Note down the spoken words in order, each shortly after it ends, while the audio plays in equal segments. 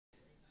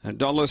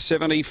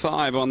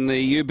$1.75 on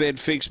the UBET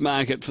fixed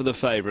market for the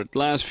favourite.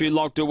 Last few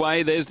locked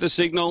away. There's the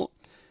signal.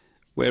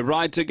 We're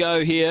right to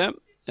go here.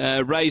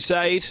 Race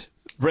 8,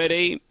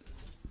 ready.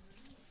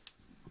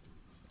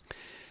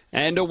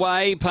 And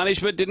away.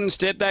 Punishment didn't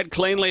step that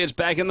cleanly. It's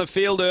back in the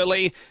field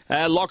early.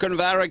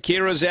 Lochinvar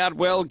Akira's out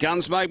well.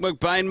 Gunsmoke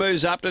McBain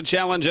moves up to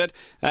challenge it.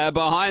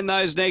 Behind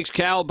those next,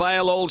 Cal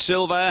Bale, All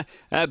Silver.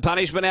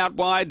 Punishment out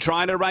wide,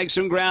 trying to rake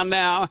some ground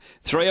now.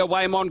 3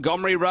 away,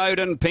 Montgomery Road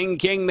and Ping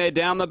King. They're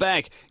down the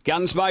back.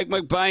 Gunsmoke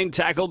McBain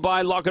tackled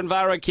by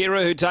Lochinvar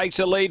Akira, who takes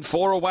a lead.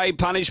 4 away,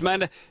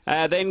 Punishment.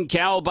 Then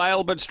Cal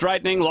Bale, but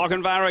straightening.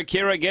 Lochinvar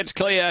Akira gets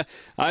clear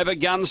over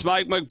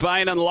Gunsmoke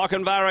McBain, and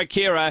Lochinvar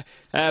Akira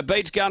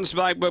beats Gunsmoke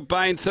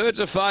McBain. Third's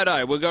a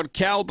photo. We've got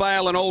Cal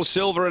Bale and All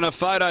Silver in a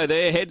photo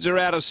there. Heads are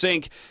out of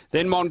sync.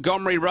 Then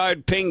Montgomery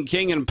Road, Ping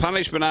King and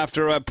Punishment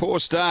after a poor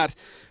start.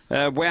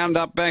 Wound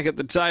up back at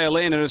the tail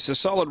end, and it's a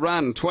solid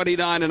run,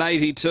 29 and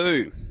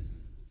 82.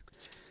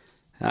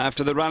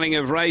 After the running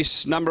of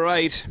race number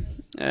 8,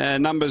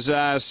 numbers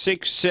are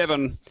 6,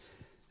 7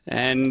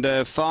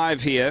 and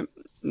 5 here.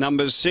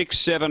 Numbers 6,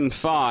 7,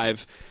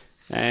 5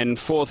 and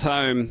fourth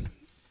home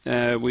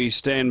we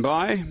stand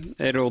by.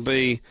 It'll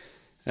be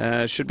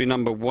should be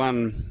number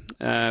 1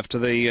 after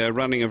the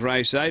running of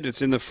race 8.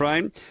 It's in the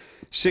frame.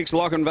 6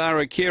 Lochinvar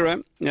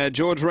Akira,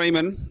 George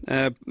Riemann,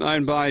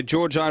 owned by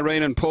George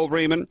Irene and Paul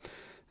Riemann.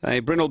 A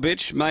Brindle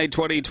Bitch, May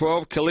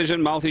 2012,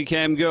 Collision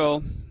Multicam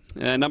Girl.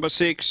 Number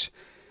 6,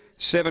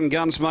 7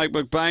 Gunsmoke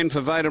McBain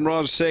for Vadim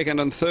Roz, second,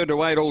 and third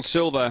to 8 All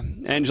Silver,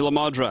 Angela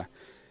Modra.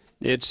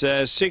 It's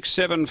 6,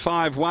 7,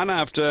 5, 1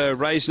 after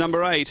race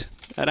number 8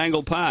 at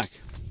Angle Park.